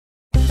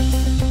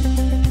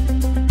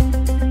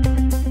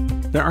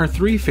There are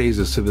 3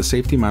 phases to the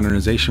Safety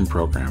Modernization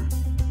Program: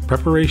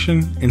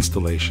 preparation,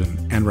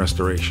 installation, and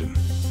restoration.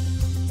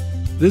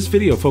 This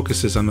video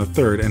focuses on the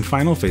 3rd and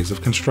final phase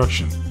of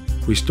construction,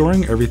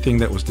 restoring everything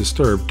that was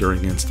disturbed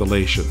during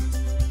installation.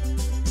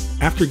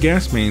 After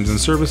gas mains and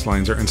service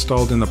lines are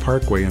installed in the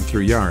parkway and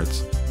through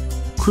yards,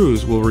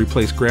 crews will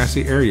replace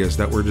grassy areas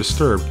that were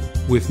disturbed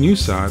with new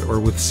sod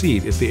or with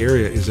seed if the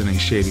area is in a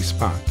shady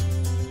spot.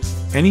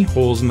 Any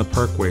holes in the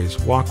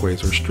parkways,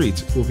 walkways, or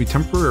streets will be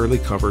temporarily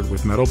covered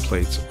with metal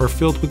plates or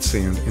filled with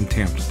sand and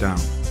tamped down.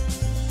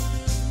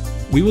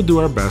 We will do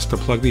our best to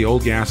plug the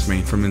old gas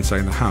main from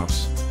inside the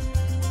house.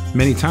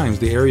 Many times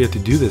the area to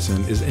do this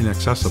in is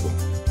inaccessible.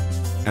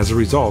 As a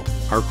result,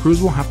 our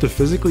crews will have to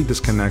physically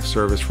disconnect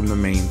service from the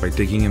main by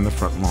digging in the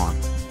front lawn.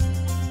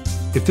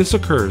 If this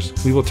occurs,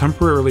 we will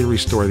temporarily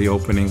restore the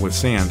opening with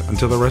sand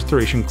until the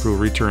restoration crew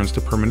returns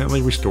to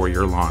permanently restore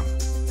your lawn.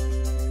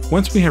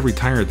 Once we have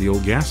retired the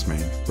old gas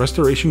main,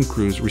 restoration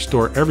crews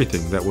restore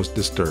everything that was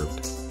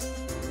disturbed.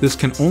 This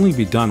can only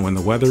be done when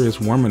the weather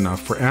is warm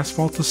enough for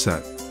asphalt to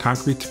set,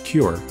 concrete to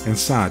cure, and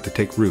sod to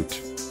take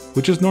root,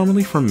 which is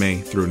normally from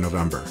May through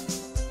November.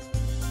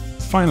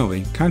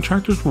 Finally,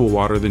 contractors will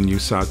water the new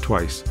sod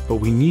twice, but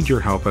we need your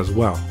help as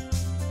well.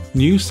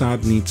 New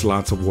sod needs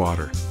lots of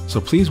water,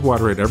 so please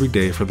water it every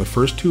day for the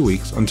first 2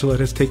 weeks until it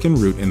has taken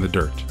root in the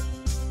dirt.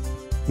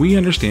 We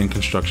understand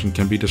construction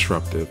can be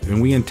disruptive,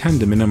 and we intend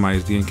to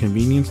minimize the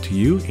inconvenience to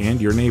you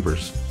and your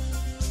neighbors.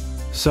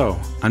 So,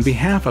 on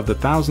behalf of the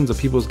thousands of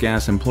Peoples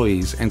Gas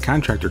employees and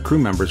contractor crew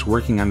members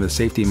working on the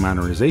Safety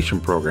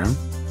Modernization Program,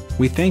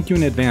 we thank you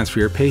in advance for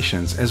your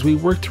patience as we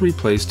work to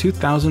replace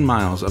 2,000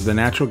 miles of the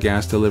natural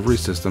gas delivery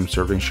system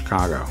serving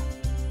Chicago.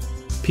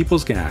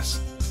 Peoples Gas,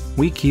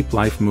 we keep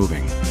life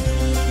moving.